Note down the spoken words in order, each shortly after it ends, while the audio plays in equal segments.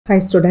Hi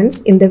students,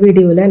 in the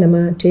video la nama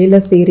Taylor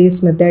series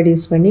method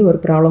use panni or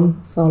problem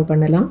solve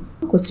pannalam.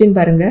 Question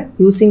parunga,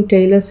 using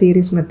Taylor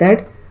series method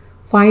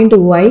find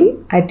y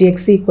at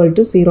x equal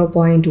to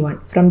 0.1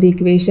 from the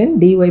equation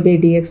dy by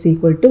dx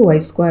equal to y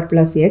square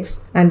plus x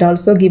and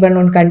also given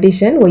one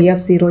condition y of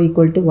 0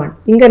 equal to 1.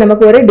 இங்க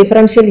நமக்கு ஒரு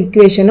differential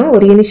equation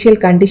ஒரு initial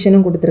condition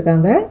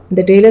கொடுத்திருக்காங்க.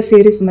 இந்த Taylor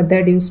series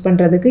method use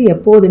பண்றதுக்கு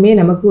எப்போதுமே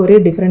நமக்கு ஒரு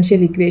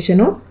differential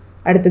equation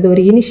அடுத்தது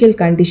ஒரு initial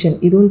condition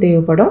இதுவும்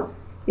தேவைப்படும்.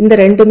 இந்த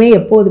ரெண்டுமே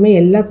எப்போதுமே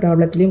எல்லா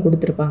ப்ராப்ளத்திலயும்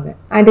கொடுத்திருப்பாங்க.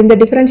 and இந்த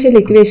differential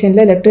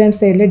equationல left hand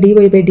sideல dy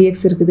by dx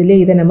இருக்குதுல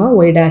இத நம்ம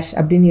y dash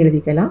அப்படினு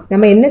எழுதிக்கலாம்.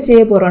 நம்ம என்ன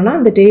செய்ய போறோம்னா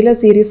இந்த Taylor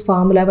series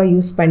ஃபார்முலாவை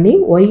யூஸ் பண்ணி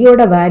y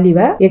யோட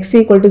வேல்யூவை x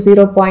 =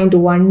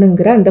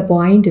 0.1ங்கற அந்த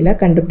பாயிண்ட்ல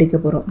கண்டுபிடிக்க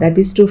போறோம். that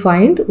is to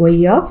find y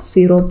of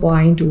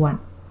 0.1.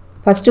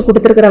 First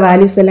கொடுத்திருக்கிற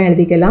வேல்யூஸ் எல்லாம்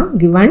எழுதிக்கலாம்.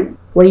 given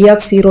y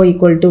of 0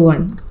 equal to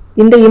 1.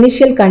 இந்த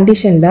இனிஷியல்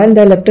கண்டிஷன்ல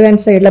இந்த லெஃப்ட்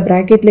ஹேண்ட் சைடுல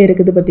பிராக்கெட்ல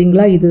இருக்குது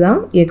பாத்தீங்களா,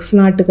 இதுதான்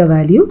x0 க்கு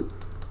value.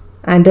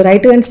 and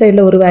right hand side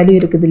la oru value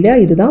irukudhu illaya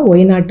idhu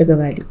y0 க்கு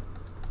value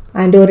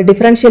and ஒரு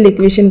differential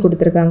equation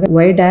கொடுத்திருக்காங்க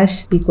y dash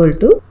equal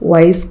to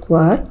y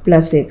square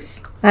plus x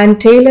and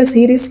Taylor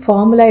series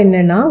formula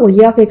என்னன்னா y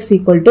of x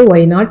equal to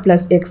y0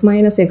 plus x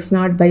minus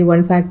x0 by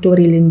 1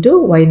 factorial into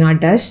y0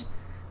 dash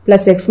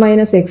plus x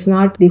minus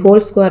x0 the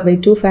whole square by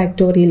 2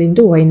 factorial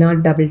into y0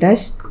 double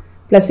dash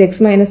plus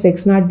x minus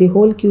x0 the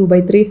whole cube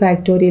by 3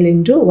 factorial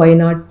into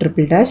y0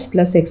 triple dash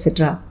plus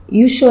etc.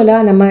 Usually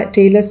நம்ம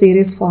Taylor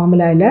series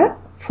formula ல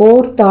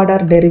fourth order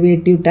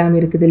derivative term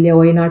இருக்குது இல்லையா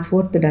y0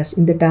 fourth dash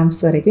இந்த terms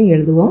வரைக்கும்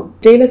எழுதுவோம்.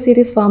 Taylor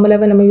series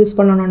formulaவை நம்ம use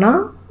பண்ணனும்னா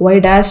y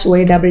dash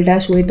y double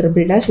dash y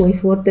triple dash y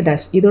fourth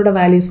dash இதோட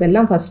values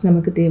எல்லாம் first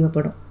நமக்கு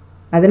தேவைப்படும்.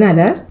 அதனால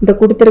இந்த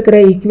கொடுத்திருக்கிற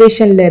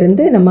ஈக்குவேஷன்ல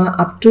இருந்து நம்ம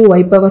up to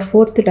y power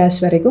fourth dash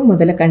வரைக்கும்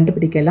முதல்ல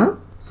கண்டுபிடிக்கலாம்.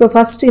 So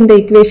first இந்த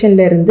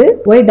ஈக்குவேஷன்ல இருந்து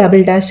y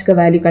double dash க்கு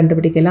வேல்யூ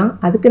கண்டுபிடிக்கலாம்.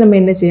 அதுக்கு நம்ம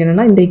என்ன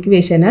செய்யணும்னா இந்த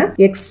ஈக்குவேஷனை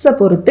x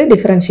பொறுத்து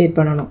டிஃபரன்ஷியேட்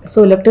பண்ணனும்.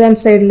 So left hand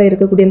sideல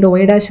இருக்கக்கூடிய இந்த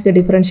y dash க்கு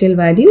differential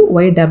value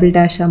y double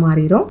dash ah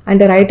மாறிரும்.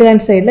 and right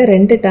hand sideல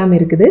ரெண்டு டேர்ம்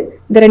இருக்குது.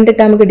 இந்த ரெண்டு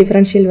டேர்முக்கு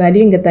டிஃபரன்ஷியல்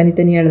வேல்யூ இங்க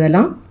தனித்தனியா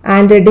எழுதலாம்.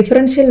 and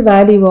differential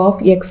value of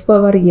x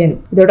power n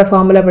இதோட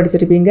ஃபார்முலா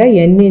படிச்சிருப்பீங்க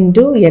n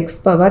into x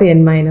power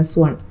n minus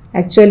 1.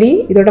 Actually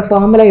இதோட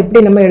ஃபார்முலா எப்படி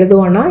நம்ம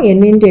எழுதுவோம்னா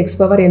n into x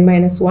power n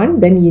minus 1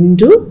 then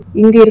into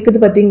இங்க இருக்குது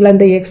பாத்தீங்களா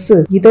இந்த x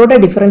இதோட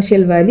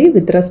differential value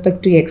with respect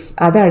to x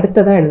அத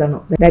அடுத்ததா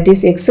எழுதணும். that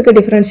is x க்கு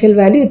differential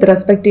value with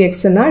respect to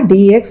x னா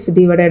dx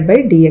divided by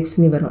dx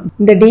னு வரும்.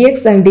 இந்த dx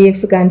and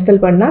dx cancel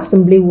பண்ணா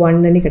simply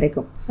 1 னு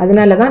கிடைக்கும்.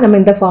 அதனால தான்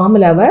நம்ம இந்த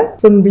ஃபார்முலாவை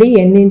simply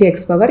n into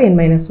x power n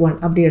minus 1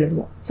 அப்படி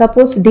எழுதுவோம்.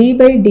 suppose d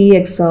by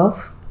dx of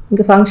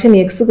இங்க ஃபங்க்ஷன்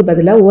x க்கு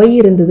பதிலா y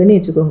இருந்ததுன்னு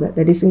வெச்சுக்கோங்க.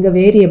 that is இங்க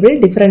வேரியபிள்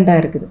டிஃபரண்டா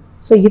இருக்குது.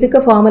 சோ இதுக்கு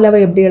ஃபார்முலாவை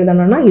எப்படி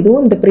எழுதணும்னா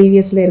இதுவும் இந்த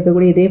ப்ரீவியஸ்ல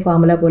இருக்கக்கூடிய இதே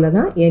ஃபார்முலா போல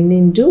தான் n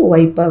into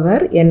y power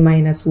n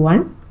minus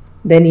 1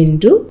 then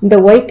into இந்த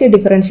y க்கு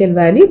differential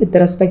value with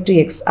respect to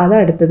x அத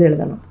அடுத்து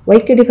எழுதணும். y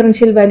க்கு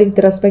differential value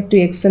with respect to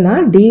x னா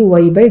dy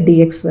by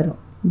dx வரும்.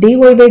 dy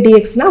by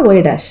dx னா y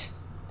dash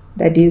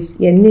that is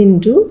n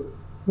into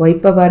y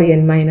power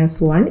n minus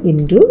 1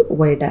 into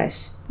y dash.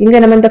 இங்க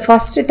நம்ம இந்த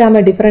first term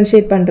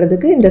differentiate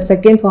பண்றதுக்கு இந்த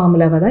second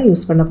formula தான்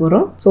யூஸ் பண்ண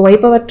போறோம். So y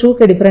power 2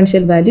 க்கு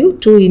differential value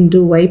 2 into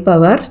y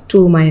power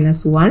 2 minus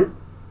 1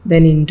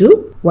 then into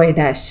y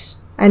dash.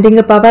 and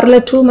இங்க பவர்ல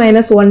 2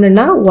 minus 1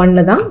 னா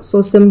 1 தான். So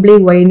simply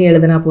y னு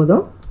எழுதினா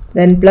போதும்.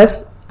 then plus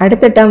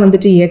அடுத்த term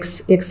வந்துட்டு x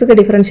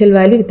க்கு differential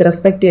value with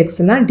respect to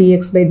x னா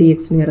dx by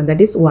dx னு வரும்.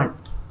 that is 1.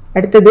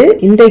 அடுத்தது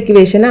இந்த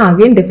ஈக்குவேஷனை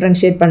again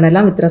differentiate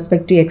பண்ணலாம் with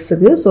respect to x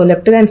க்கு. so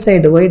left hand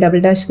side y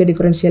double dash க்கு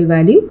differential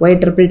value y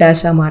triple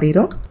dash ah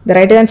மாறிரும். the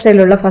right hand side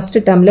உள்ள first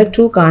termல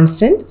 2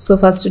 constant. so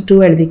first 2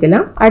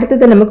 எழுதிக்கலாம்.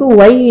 அடுத்து நமக்கு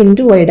y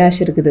into y dash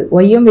இருக்குது.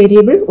 y ம்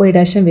variable y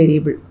dash ம்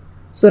variable.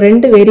 so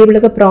ரெண்டு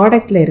வேரியபிளுக்கு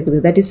ப்ராடக்ட்ல இருக்குது.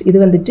 that is இது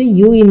வந்துட்டு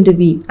u into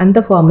v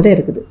அந்த ஃபார்முலா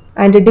இருக்குது.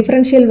 and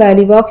differential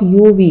value of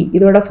uv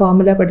இதோட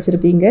ஃபார்முலா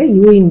படிச்சிருப்பீங்க.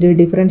 u into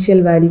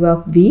differential value of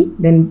v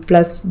then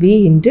plus v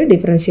into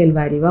differential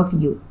value of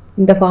u.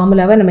 இந்த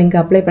ஃபார்முலாவை நம்ம இங்க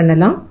அப்ளை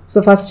பண்ணலாம். so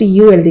first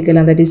u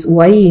எழுதிக்கலாம். that is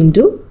y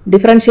into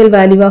differential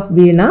value of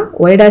v னா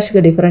y dash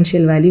க்கு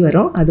differential value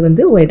வரும். அது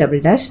வந்து y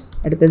double dash.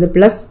 அடுத்து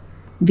plus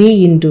v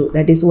into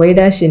that is y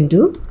dash into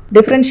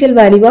differential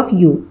value of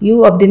u. u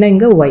அப்படினா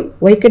இங்க y.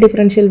 y க்கு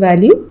differential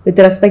value with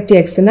respect to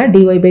x னா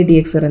dy by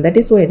dx வரும். that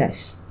is y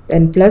dash.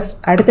 then plus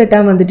அடுத்த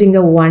term வந்துட்டு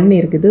இங்க 1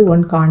 இருக்குது.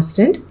 1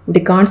 constant.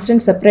 இப்படி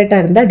constant செப்பரேட்டா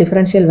இருந்தா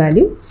differential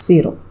value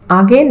 0.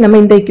 again நம்ம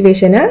இந்த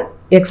ஈக்குவேஷனை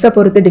x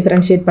பொறுத்து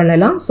டிஃபரன்ஷியேட்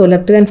பண்ணலாம். so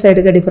left hand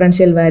sideக்கு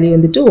differential value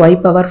வந்துட்டு y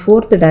power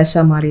 4th dash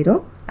ah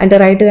மாறிரும். and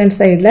right hand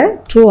sideல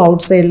 2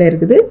 outsideல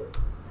இருக்குது.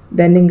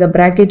 then இங்க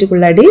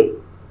பிராக்கெட்டுக்குள்ளாடி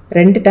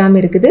ரெண்டு டேர்ம்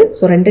இருக்குது.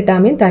 so ரெண்டு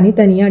டேர்மையும்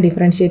தனித்தனியா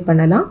டிஃபரன்ஷியேட்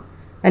பண்ணலாம்.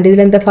 and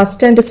இதுல இந்த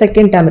ஃபர்ஸ்ட் and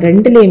செகண்ட் டேர்ம்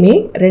ரெண்டுலயுமே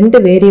ரெண்டு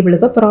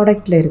வேரியபிளுக்கு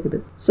ப்ராடக்ட்ல இருக்குது.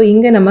 so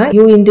இங்க நம்ம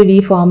u into v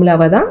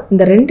ஃபார்முலாவை தான்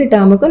இந்த ரெண்டு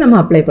டேர்முக்கு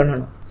நம்ம அப்ளை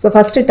பண்ணனும். so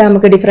ஃபர்ஸ்ட்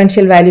டேர்முக்கு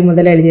டிஃபரன்ஷியல் வேல்யூ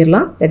முதல்ல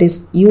எழுதிரலாம். that is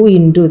u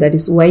into that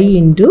is y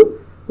into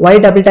y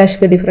double dash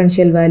க்கு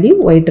differential value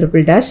y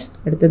triple dash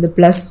அடுத்தது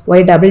plus y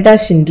double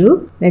dash into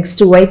next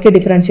y க்கு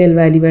differential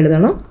value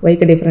எழுதணும். y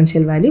க்கு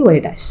differential value y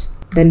dash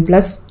then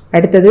plus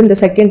அடுத்தது இந்த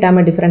second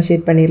டேர்மை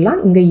differentiate பண்ணிடலாம்.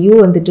 இங்கே u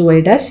வந்துட்டு y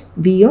dash,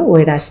 vயும்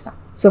y dash தான்.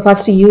 ஸோ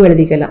ஃபஸ்ட்டு u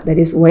எழுதிக்கலாம்.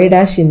 That is y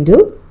dash into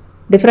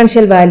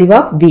differential value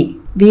of v.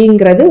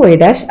 vங்கிறது y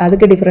dash,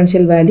 அதுக்கு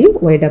differential value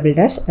y double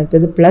dash.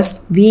 அடுத்தது plus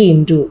v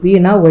into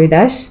vனா y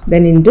dash,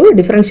 then into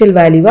differential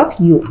value of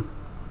u.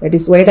 That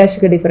is y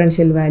dashக்கு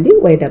differential value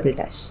y double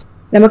dash.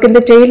 நமக்கு இந்த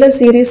Taylor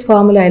series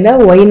ஃபார்முலாவில்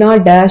y0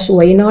 dash,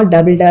 y0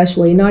 double dash,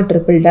 y0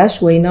 triple dash,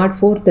 y0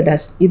 fourth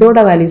dash இதோட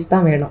values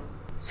தான் வேணும்.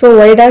 So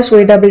y dash,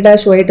 y double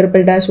dash, y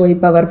triple dash, y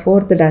power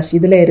fourth dash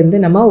இதில் இருந்து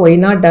நம்ம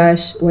y0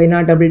 dash,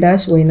 y0 double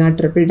dash, y0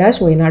 triple dash,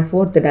 y0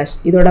 fourth dash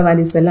இதோட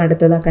values எல்லாம்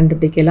அடுத்ததாக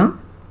கண்டுபிடிக்கலாம்.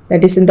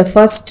 தட் இஸ் இந்த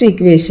ஃபர்ஸ்ட்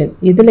ஈக்குவேஷன்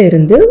இதில்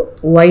இருந்து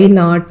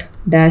y0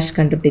 dash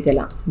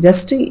கண்டுபிடிக்கலாம்.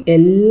 ஜஸ்ட்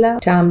எல்லா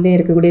டேர்ம்லேயும்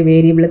இருக்கக்கூடிய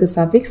வேரியபிளுக்கு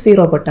சஃபிக்ஸ்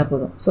 0 போட்டால்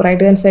போதும். ஸோ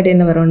ரைட் ஹேண்ட் சைடு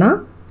என்ன வரும்னா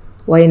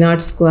y0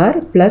 square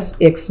plus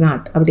x0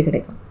 அப்படி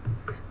கிடைக்கும்.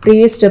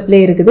 ப்ரீவியஸ்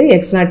ஸ்டெப்லேயே இருக்குது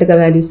x0க்கு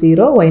வேல்யூ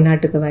 0,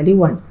 y0க்கு வேல்யூ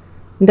 1.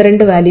 இந்த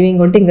ரெண்டு வேல்யூவையும்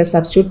கொண்டு இங்கே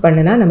சப்ஸ்டியூட்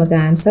பண்ணினா நமக்கு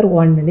ஆன்சர்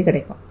 1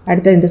 கிடைக்கும்.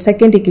 அடுத்து இந்த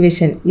செகண்ட்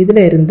ஈக்குவேஷன்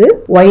இதில் இருந்து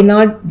y0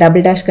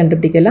 double dash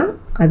கண்டுபிடிக்கலாம்.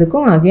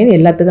 அதுக்கும் அகைன்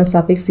எல்லாத்துக்கும்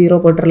சஃபிக்ஸ் 0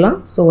 போட்டுடலாம்.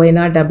 So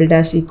y0 double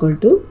dash equal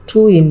to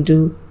 2 into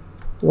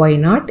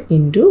y0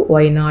 into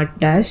y0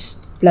 dash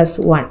plus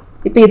 1.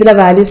 இப்போ இதில்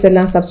வேல்யூஸ்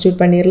எல்லாம் சப்ஸ்டியூட்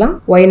பண்ணிடலாம்.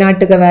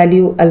 y0க்கு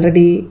வேல்யூ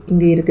ஆல்ரெடி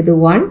இங்கே இருக்குது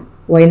 1,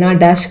 y0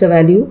 dashக்கு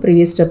வேல்யூ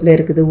ப்ரீவியஸ் ஸ்டெப்பில்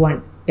இருக்குது 1.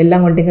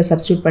 எல்லாம் கொண்டு இங்கே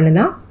சப்ஸ்டியூட்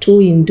பண்ணினா 2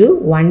 into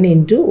 1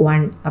 into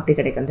 1 அப்படி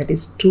கிடைக்கும். தட்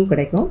இஸ் 2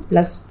 கிடைக்கும்.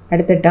 ப்ளஸ்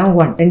அடுத்த டேர்ம்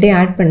 1 ரெண்டையும்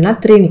ஆட் பண்ணால்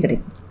 3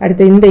 கிடைக்கும்.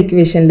 அடுத்து இந்த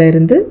ஈக்குவேஷனில்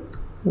இருந்து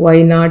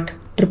y0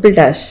 triple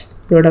dash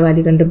இதோட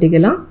வேல்யூ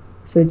கண்டுபிடிக்கலாம்.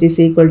 So which is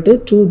equal to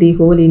 2 the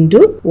whole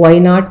into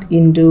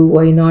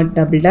y0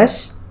 double dash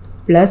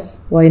plus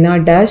y0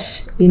 dash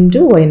into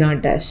y0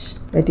 dash.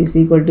 That is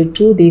equal to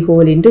 2 the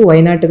whole into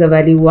y0க்கு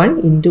value 1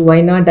 into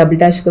y0 double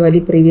dashக்கு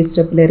value previous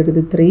ஸ்டெப்பில்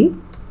இருக்குது 3,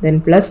 then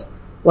plus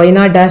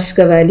y0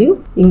 dashக்கு value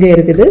இங்கே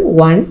இருக்குது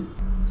 1.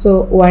 So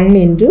 1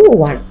 into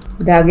 1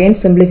 இதை again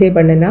simplify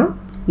பண்ணினா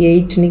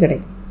 8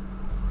 கிடைக்கும்.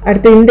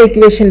 அடுத்து இந்த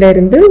ஈக்குவேஷனில்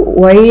இருந்து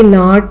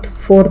y0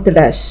 fourth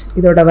dash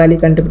இதோட வேல்யூ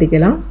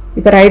கண்டுபிடிக்கலாம்.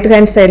 இப்போ ரைட்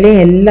ஹேண்ட்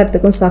சைட்லேயும்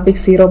எல்லாத்துக்கும்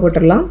சஃபிக்ஸ் 0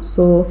 போட்டுடலாம்.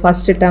 ஸோ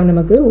ஃபஸ்ட்டு டேர்ம்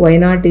நமக்கு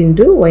y0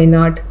 into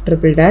y0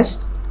 triple dash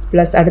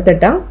plus அடுத்த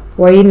term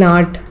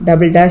y0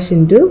 double dash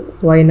into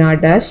y0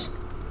 dash,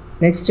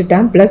 next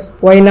term plus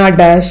y0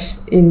 dash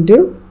into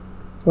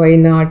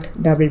y0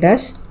 double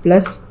dash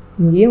plus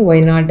இங்கேயும்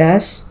y0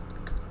 dash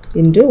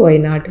into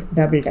y0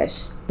 double dash.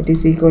 It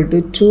is equal to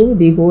 2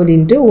 the whole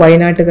into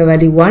y0க்கு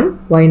value 1,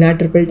 y0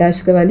 triple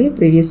dashக்கு value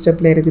previous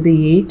ஸ்டெப்பில் இருக்குது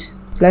 8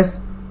 plus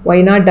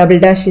y0 double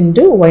dash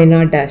into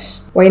y0 dash.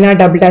 y0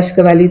 double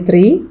dashக்கு value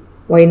 3,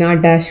 y0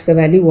 dashக்கு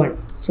value 1.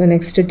 So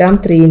next term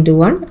 3 into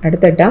 1,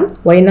 அடுத்த term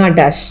y0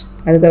 dash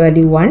அதுக்கு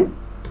value 1,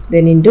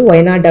 then into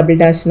y0 double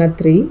dashனா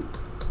 3,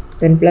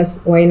 then plus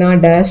y0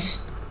 dash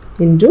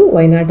into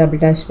y0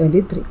 double dash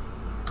value 3.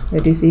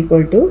 That is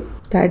equal to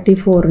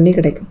 34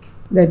 கிடைக்கும்.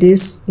 That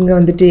is இங்கே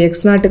வந்துட்டு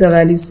x0க்கு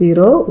value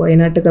 0,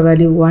 y0க்கு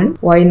value 1,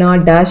 y0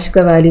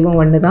 dashக்கு வேல்யூவும்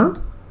 1 தான்,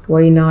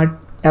 y0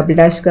 double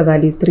dashக்கு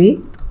value 3,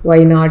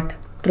 y0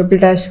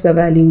 triple dashக்கு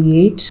value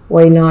 8,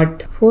 y0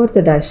 fourth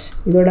dash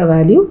இதோட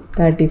value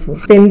 34.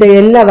 இப்போ இந்த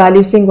எல்லா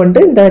வேல்யூஸையும்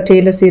கொண்டு இந்த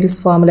டெய்லர் சீரிஸ்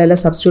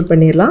ஃபார்முலாவில் சப்ஸ்டியூட்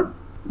பண்ணிடலாம்.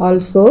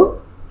 ஆல்சோ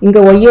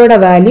இங்கே ஒய்யோட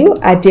value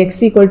at x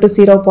equal to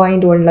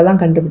 0.1 தான்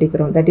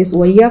கண்டுபிடிக்கிறோம். தட் இஸ்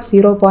y of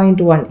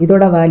 0.1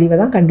 இதோட வேல்யூவை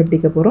தான்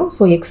கண்டுபிடிக்க போகிறோம்.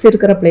 ஸோ எக்ஸ்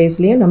இருக்கிற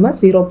பிளேஸ்லேயும் நம்ம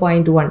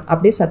 0.1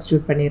 அப்படியே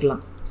சப்ஸ்டியூட்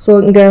பண்ணிடலாம். ஸோ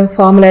இங்கே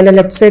ஃபார்முலாவில்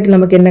லெஃப்ட் சைடு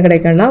நமக்கு என்ன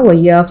கிடைக்கும்னா y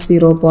of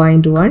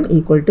 0.1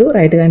 equal to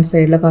right hand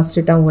சைடில்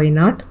first term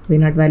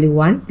y0 value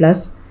 1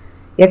 plus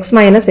x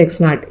minus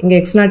x0. இங்கே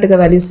x0க்கு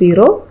value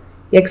 0,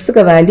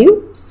 xக்கு value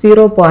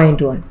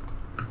 0.1.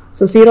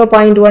 So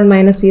 0.1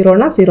 minus 0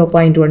 na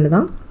 0.1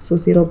 தான். So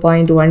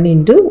 0.1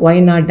 into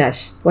y0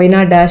 dash.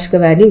 y0 dashக்கு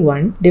value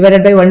 1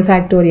 divided by 1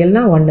 factorial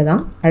na 1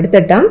 தான்.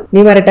 அடுத்த term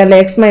numeratorல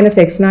x minus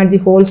x0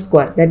 the whole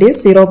square. That is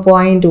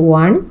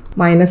 0.1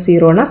 minus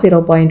 0 na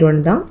 0.1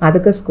 தான்.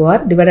 அதுக்கு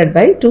square divided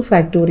by 2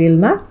 factorial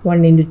na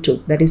 1 into 2.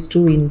 That is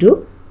 2 into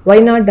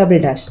y0 double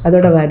dash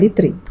அதோட value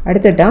 3.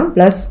 அடுத்த term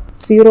plus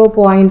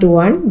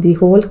 0.1 the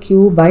whole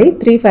cube by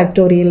 3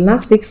 factorial na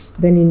 6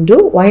 then into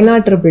y0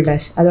 triple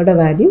dash அதோட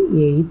value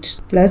 8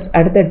 plus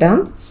அடுத்த term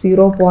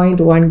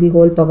 0.1 the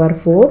whole power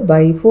 4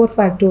 by 4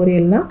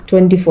 factorial na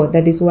 24.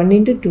 That is 1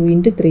 into 2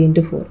 into 3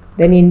 into 4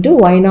 then into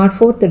y0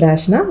 fourth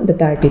dash na the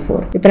 34.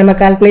 இப்போ நம்ம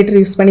calculator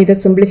use பண்ணி இதை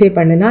simplify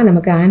பண்ணினா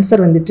நமக்கு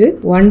answer வந்துட்டு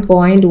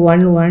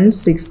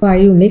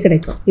 1.1165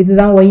 கிடைக்கும்.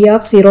 இதுதான் y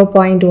of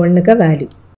 0.1க்கு வேல்யூ.